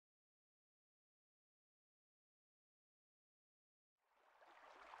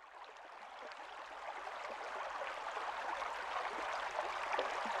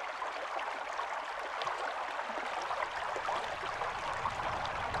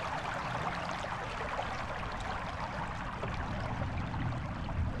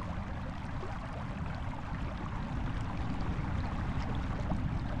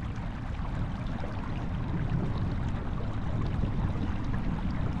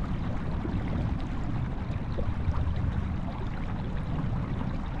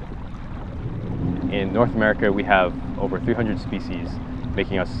In North America, we have over 300 species,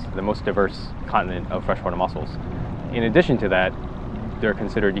 making us the most diverse continent of freshwater mussels. In addition to that, they're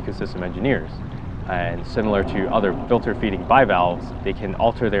considered ecosystem engineers. And similar to other filter-feeding bivalves, they can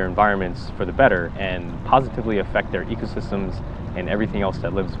alter their environments for the better and positively affect their ecosystems and everything else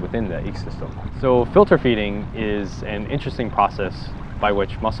that lives within the ecosystem. So filter feeding is an interesting process by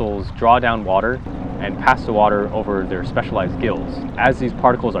which mussels draw down water and pass the water over their specialized gills. As these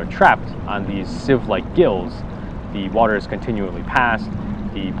particles are trapped on these sieve-like gills, the water is continually passed,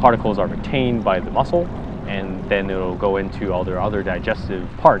 the particles are retained by the mussel, and then it'll go into all their other digestive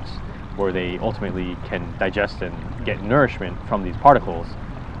parts where they ultimately can digest and get nourishment from these particles.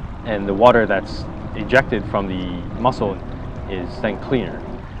 And the water that's ejected from the mussel is then cleaner.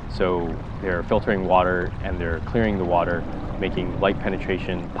 So they're filtering water and they're clearing the water, making light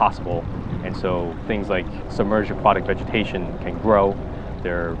penetration possible. And so things like submerged aquatic vegetation can grow.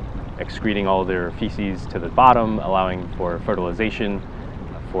 They're excreting all their feces to the bottom, allowing for fertilization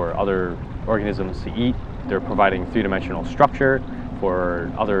for other organisms to eat. They're providing three-dimensional structure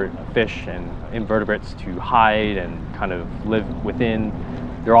for other fish and invertebrates to hide and kind of live within.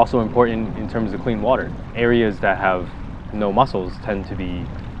 They're also important in terms of clean water. Areas that have no mussels tend to be,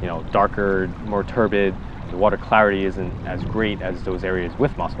 darker, more turbid. The water clarity isn't as great as those areas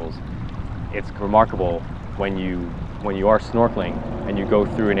with mussels. It's remarkable when you are snorkeling and you go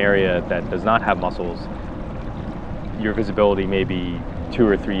through an area that does not have mussels, your visibility may be 2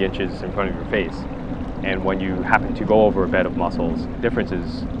 or 3 inches in front of your face. And when you happen to go over a bed of mussels, the difference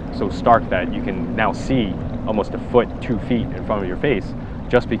is so stark that you can now see almost a foot, 2 feet in front of your face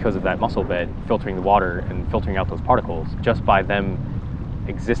just because of that mussel bed filtering the water and filtering out those particles. Just by them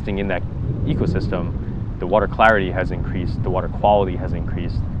existing in that ecosystem, the water clarity has increased, the water quality has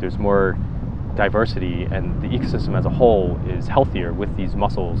increased, there's more diversity, and the ecosystem as a whole is healthier with these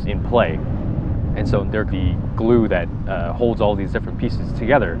mussels in play. And so they're the glue that holds all these different pieces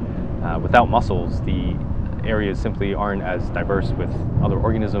together. Without mussels, the areas simply aren't as diverse with other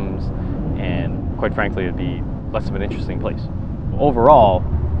organisms, and quite frankly, it'd be less of an interesting place. Overall,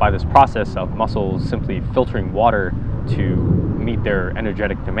 by this process of mussels simply filtering water to meet their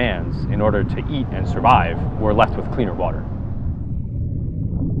energetic demands in order to eat and survive, we're left with cleaner water.